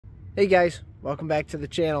Hey guys, welcome back to the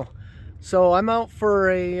channel. So I'm out for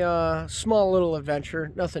a small little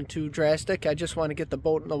adventure, nothing too drastic. I just want to get the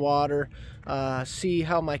boat in the water, see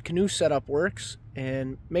how my canoe setup works,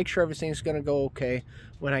 and make sure everything's going to go okay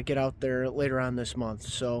when I get out there later on this month.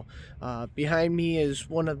 So behind me is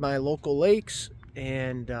one of my local lakes,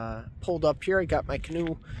 and pulled up here. I got my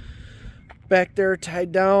canoe back there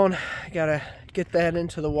tied down. I gotta get that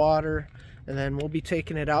into the water, and then we'll be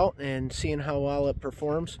taking it out and seeing how well it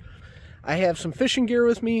performs. I have some fishing gear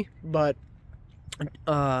with me, but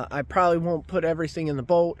I probably won't put everything in the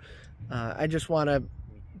boat. I just want to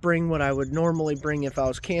bring what I would normally bring if I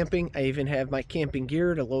was camping. I even have my camping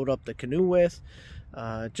gear to load up the canoe with,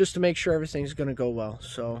 just to make sure everything's going to go well.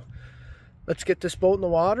 So let's get this boat in the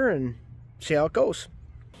water and see how it goes.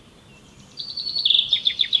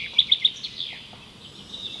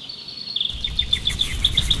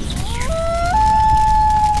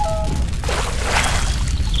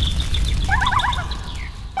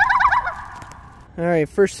 Alright,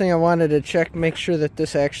 first thing I wanted to check, make sure that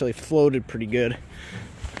this actually floated pretty good.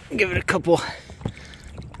 Give it a couple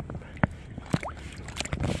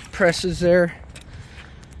presses there.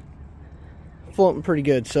 Floating pretty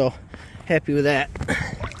good, so happy with that.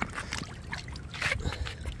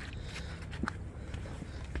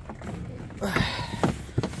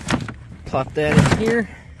 Plop that in here.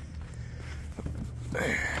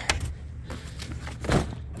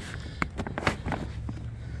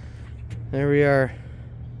 There we are.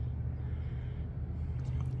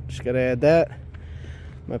 Just gotta add that.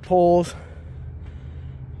 My poles.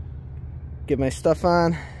 Get my stuff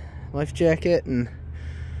on. Life jacket, and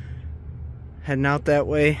heading out that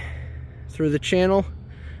way through the channel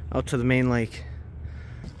out to the main lake.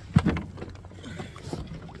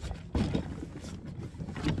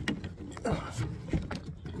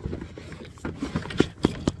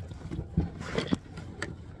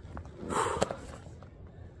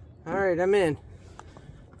 Alright, I'm in.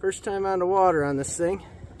 First time on the water on this thing.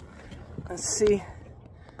 Let's see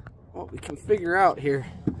what we can figure out here.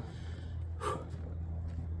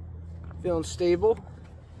 Feeling stable.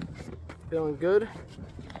 Feeling good.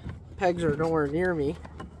 Pegs are nowhere near me.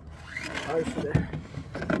 I should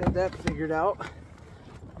have had that figured out.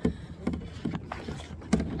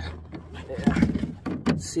 Yeah.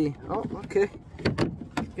 Let's see. Oh, okay.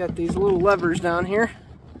 Got these little levers down here.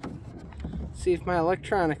 See if my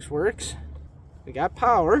electronics works. We got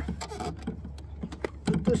power.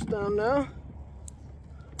 Put this down now.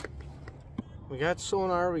 We got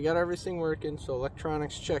sonar, we got everything working, so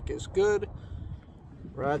electronics check is good.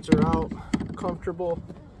 Rods are out,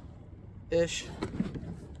 comfortable-ish.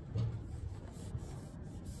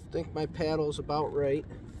 Think my paddle's about right.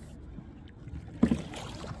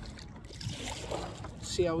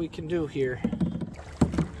 See how we can do here.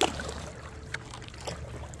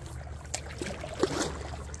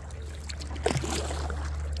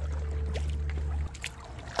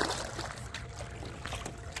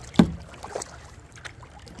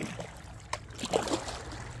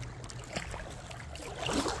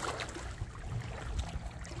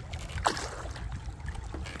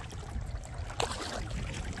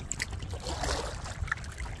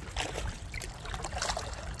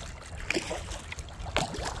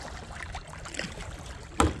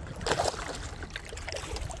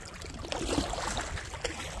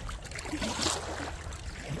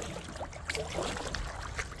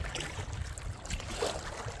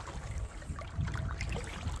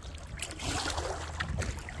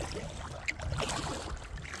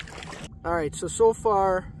 Alright, so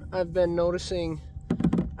far I've been noticing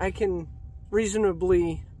I can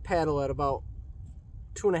reasonably paddle at about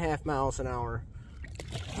 2.5 miles an hour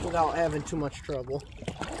without having too much trouble.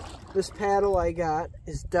 This paddle I got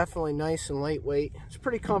is definitely nice and lightweight. It's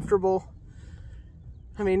pretty comfortable.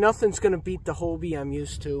 I mean, nothing's going to beat the Hobie I'm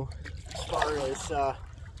used to as far as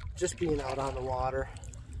just being out on the water.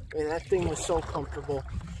 I mean, that thing was so comfortable.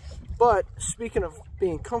 But speaking of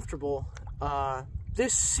being comfortable,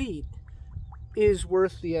 this seat is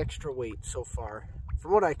worth the extra weight so far,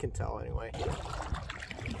 from what I can tell anyway. I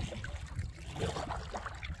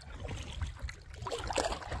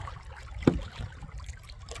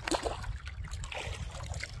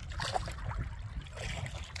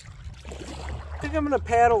think I'm gonna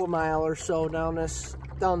paddle a mile or so down this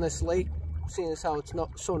lake, seeing as how it's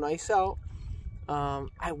so nice out.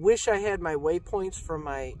 I wish I had my waypoints from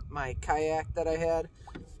my kayak that I had,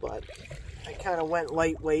 but I kind of went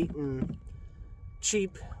lightweight and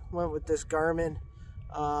cheap. Went with this Garmin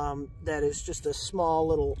that is just a small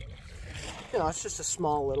little you know, it's just a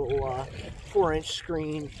small little 4-inch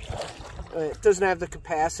screen. It doesn't have the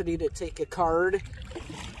capacity to take a card.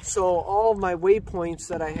 So all of my waypoints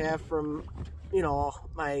that I have from, you know,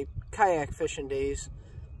 my kayak fishing days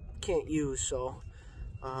can't use. So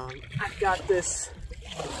I've got this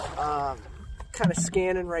kind of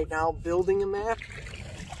scanning right now, building a map.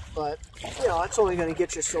 But, you know, it's only going to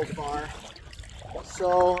get you so far.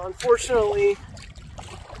 So unfortunately,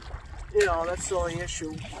 you know, that's the only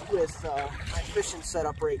issue with my fishing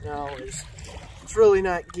setup right now, is it's really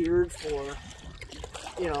not geared for,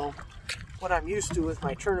 you know, what I'm used to with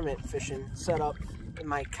my tournament fishing setup in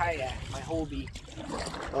my kayak, my Hobie.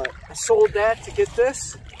 But I sold that to get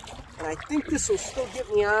this, and I think this will still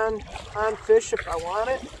get me on fish if I want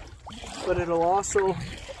it, but it'll also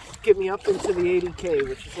get me up into the 80K,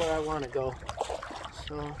 which is where I want to go.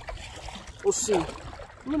 So we'll see.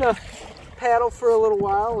 I'm gonna paddle for a little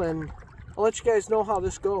while, and I'll let you guys know how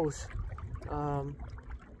this goes.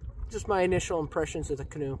 Just my initial impressions of the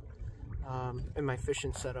canoe and my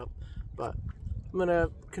fishing setup. But I'm gonna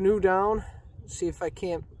canoe down, see if I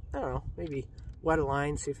can't, I don't know, maybe wet a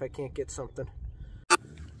line, see if I can't get something.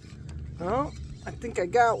 Well, I think I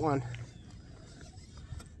got one.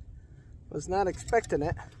 Was not expecting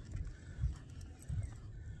it.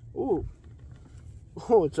 Ooh.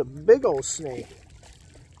 Oh, it's a big old snake.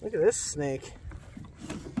 Look at this snake.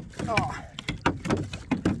 Oh.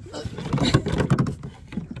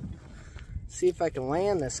 See if I can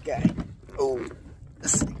land this guy. Oh,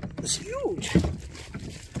 this is huge.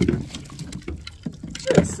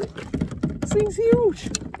 This thing's huge.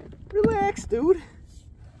 Relax, dude.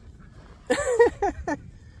 Look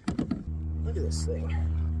at this thing.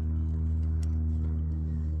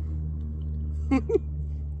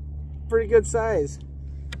 Pretty good size.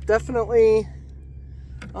 Definitely,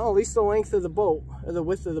 oh, at least the length of the boat, or the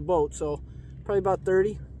width of the boat, so probably about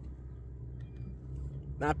 30.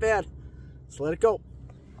 Not bad. Let's let it go.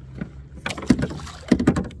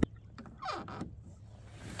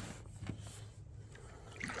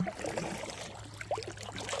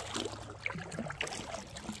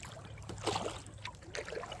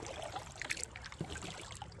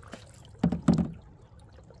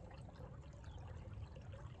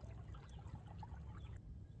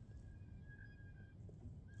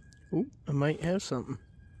 Ooh, I might have something.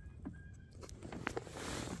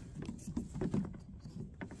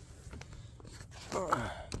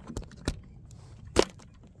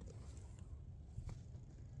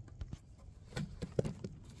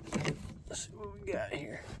 Let's see what we got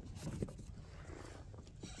here.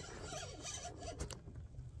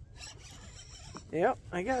 Yep,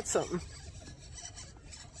 I got something.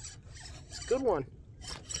 It's a good one.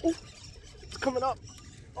 Oh, it's coming up.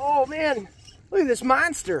 Oh man, look at this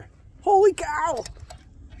monster. Holy cow!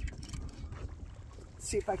 Let's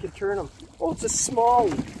see if I can turn him. Oh, it's a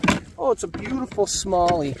smallie. Oh, it's a beautiful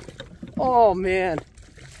smallie. Oh man,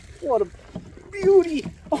 what a beauty!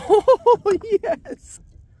 Oh yes!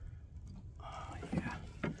 Oh yeah.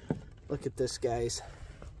 Look at this, guys.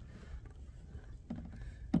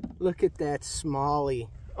 Look at that smallie.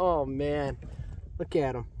 Oh man, look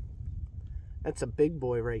at him. That's a big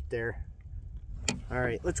boy right there. All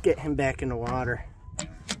right, let's get him back in the water.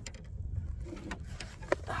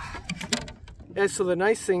 Yeah, so the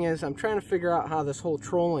nice thing is I'm trying to figure out how this whole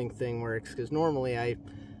trolling thing works, because normally I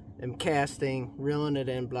am casting, reeling it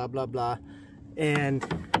in, blah, blah, blah. And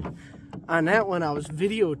on that one, I was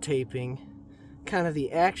videotaping kind of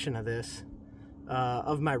the action of this,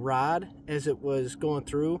 of my rod as it was going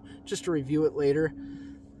through, just to review it later.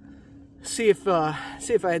 See if I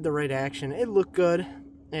had the right action. It looked good.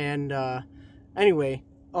 And anyway,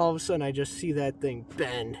 all of a sudden I just see that thing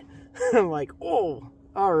bend. I'm like, oh,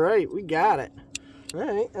 all right, we got it. All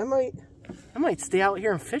right, I might stay out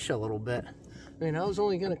here and fish a little bit. I mean, I was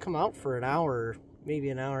only gonna come out for an hour, maybe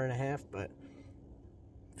an hour and a half, but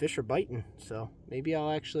fish are biting, so maybe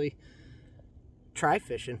I'll actually try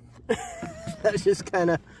fishing. That's just kind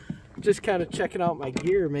of checking out my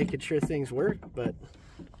gear, making sure things work. But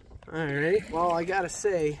all right, well, I gotta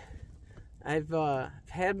say, I've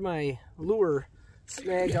had my lure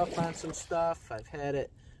snag up on some stuff. I've had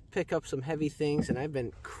it pick up some heavy things, and I've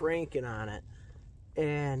been cranking on it.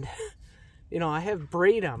 And you know, I have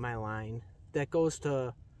braid on my line that goes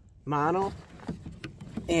to mono,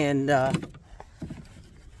 and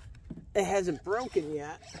it hasn't broken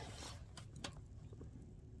yet.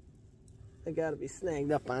 I gotta be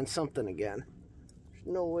snagged up on something again. There's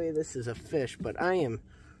no way this is a fish, but I am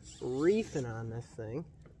reefing on this thing,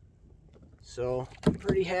 so I'm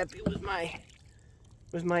pretty happy with my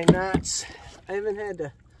knots. I haven't had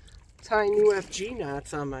to tie new FG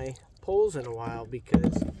knots on my poles in a while,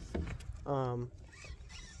 because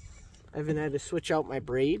I haven't had to switch out my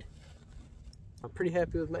braid. I'm pretty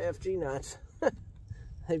happy with my FG knots.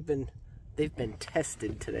 They've been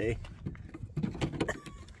tested today.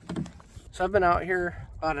 So I've been out here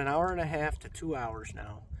about an hour and a half to 2 hours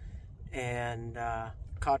now, and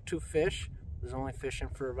caught 2 fish. Was only fishing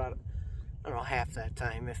for about, I don't know, half that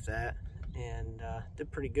time, if that, and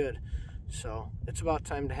did pretty good. So it's about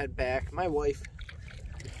time to head back. My wife,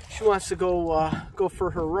 she wants to go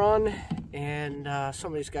for her run, and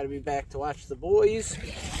somebody's got to be back to watch the boys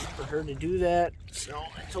for her to do that. So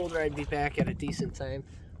I told her I'd be back at a decent time.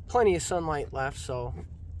 Plenty of sunlight left, so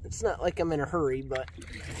it's not like I'm in a hurry, but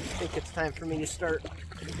I think it's time for me to start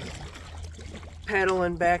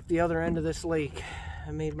paddling back the other end of this lake.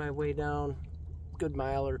 I made my way down a good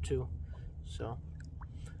mile or 2, so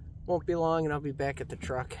won't be long and I'll be back at the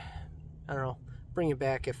truck. I don't know, bring you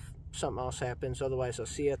back if something else happens. Otherwise, I'll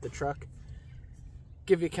see you at the truck.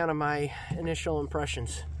 Give you kind of my initial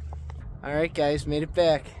impressions. All right, guys, made it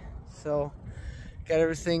back. So got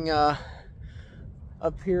everything up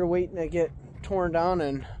here waiting to get torn down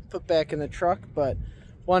and put back in the truck, but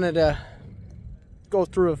wanted to go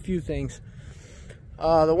through a few things.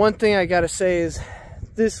 The one thing I gotta say is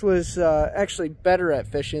this was actually better at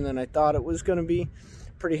fishing than I thought it was going to be.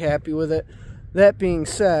 Pretty happy with it. That being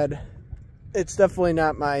said, it's definitely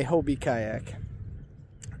not my Hobie kayak.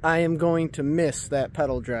 I am going to miss that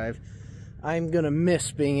pedal drive. I'm going to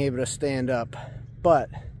miss being able to stand up. But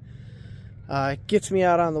it gets me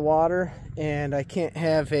out on the water, and I can't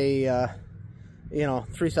have a you know,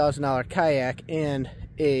 $3,000 kayak and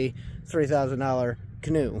a $3,000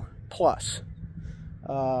 canoe plus.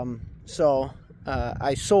 So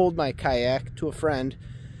I sold my kayak to a friend,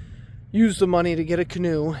 used the money to get a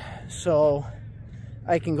canoe, so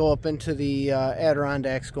I can go up into the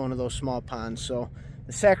Adirondacks, going to those small ponds. So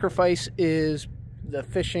the sacrifice is the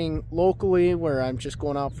fishing locally, where I'm just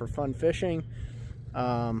going out for fun fishing.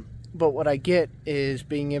 But what I get is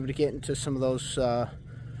being able to get into some of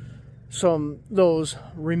those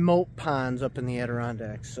remote ponds up in the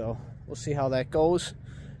Adirondacks. So we'll see how that goes.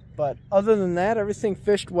 But other than that, everything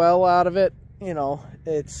fished well out of it. You know,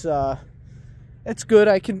 it's good.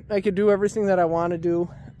 I could do everything that I want to do.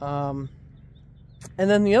 And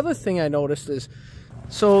then the other thing I noticed is,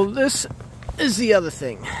 so this is the other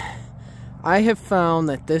thing. I have found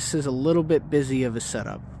that this is a little bit busy of a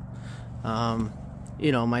setup.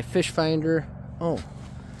 You know, my fish finder. Oh,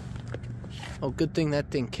 good thing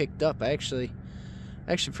that thing kicked up. I actually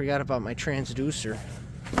forgot about my transducer.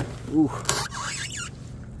 Ooh.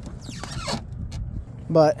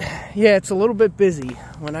 But yeah, it's a little bit busy.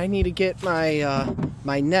 When I need to get my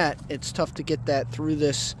my net, it's tough to get that through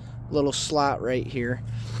this little slot right here.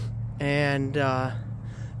 And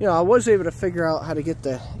you know, I was able to figure out how to get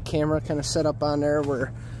the camera kind of set up on there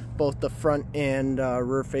where both the front and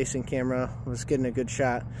rear facing camera was getting a good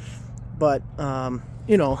shot. But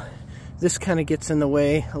you know, this kind of gets in the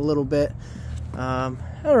way a little bit. I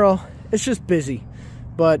don't know, it's just busy.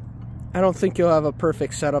 But I don't think you'll have a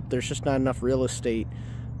perfect setup. There's just not enough real estate,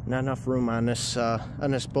 not enough room on this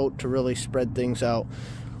boat to really spread things out,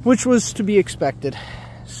 which was to be expected.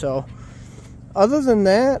 So other than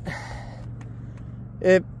that,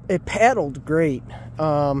 it paddled great.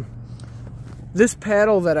 This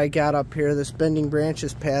paddle that I got up here, this Bending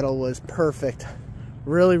Branches paddle, was perfect.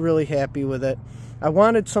 Really happy with it. I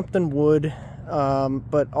wanted something wood,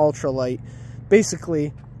 but ultralight.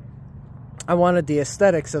 Basically, I wanted the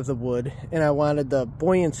aesthetics of the wood, and I wanted the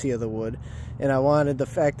buoyancy of the wood, and I wanted the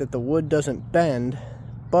fact that the wood doesn't bend,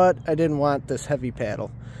 but I didn't want this heavy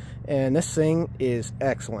paddle. And this thing is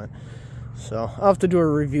excellent. So I'll have to do a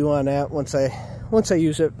review on that once I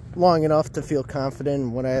use it long enough to feel confident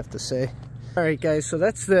in what I have to say. Alright guys, so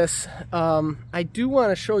that's this. I do want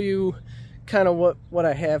to show you kind of what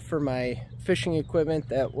I have for my fishing equipment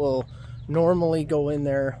that will normally go in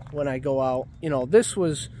there when I go out. You know, this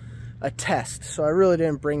was a test, so I really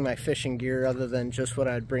didn't bring my fishing gear other than just what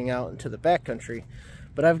I'd bring out into the backcountry.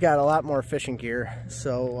 But I've got a lot more fishing gear,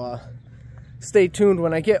 so stay tuned.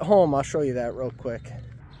 When I get home, I'll show you that real quick.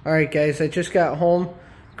 Alright guys, I just got home,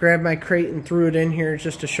 grabbed my crate and threw it in here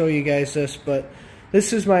just to show you guys this. But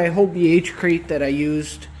this is my Hobie H crate that I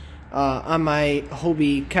used on my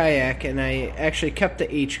Hobie kayak, and I actually kept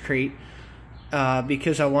the H crate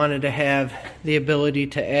because I wanted to have the ability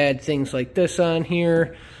to add things like this on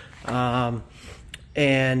here.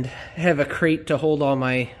 And have a crate to hold all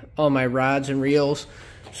my rods and reels.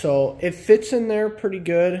 So it fits in there pretty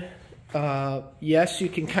good. Yes, you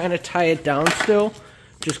can kind of tie it down still.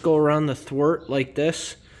 Just go around the thwart like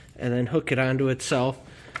this and then hook it onto itself.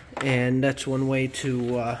 And that's one way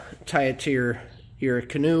to tie it to your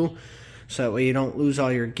canoe. so that way you don't lose all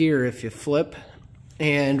your gear if you flip.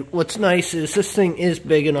 And what's nice is this thing is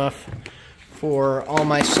big enough for all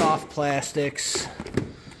my soft plastics,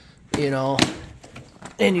 you know,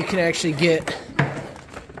 and you can actually get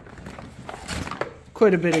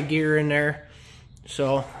quite a bit of gear in there.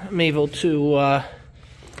 So I'm able to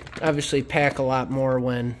obviously pack a lot more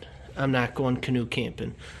when I'm not going canoe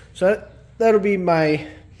camping. So that'll be my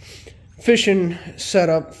fishing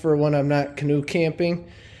setup for when I'm not canoe camping.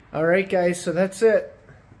 All right, guys, so that's it.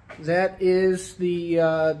 That is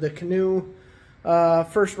the canoe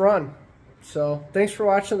first run. So thanks for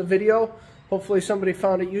watching the video. Hopefully somebody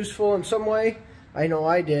found it useful in some way. I know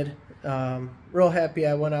I did. Real happy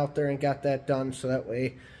I went out there and got that done, so that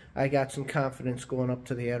way I got some confidence going up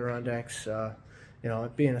to the Adirondacks. You know,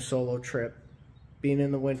 it being a solo trip, being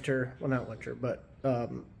in the winter, well, not winter, but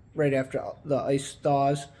right after the ice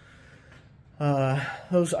thaws.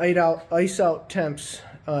 Those ice out temps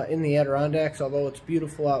in the Adirondacks, although it's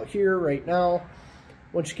beautiful out here right now,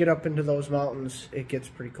 once you get up into those mountains, it gets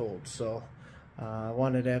pretty cold. So I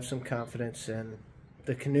wanted to have some confidence, and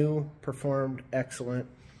the canoe performed excellent.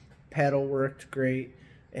 Paddle worked great,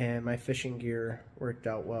 and my fishing gear worked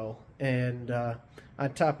out well. And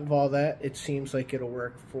on top of all that, it seems like it'll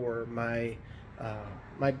work for my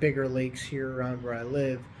my bigger lakes here around where I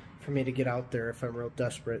live, for me to get out there if I'm real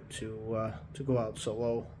desperate to go out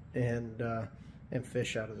solo and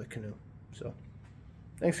fish out of the canoe. So,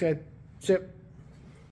 thanks, guys. Sip.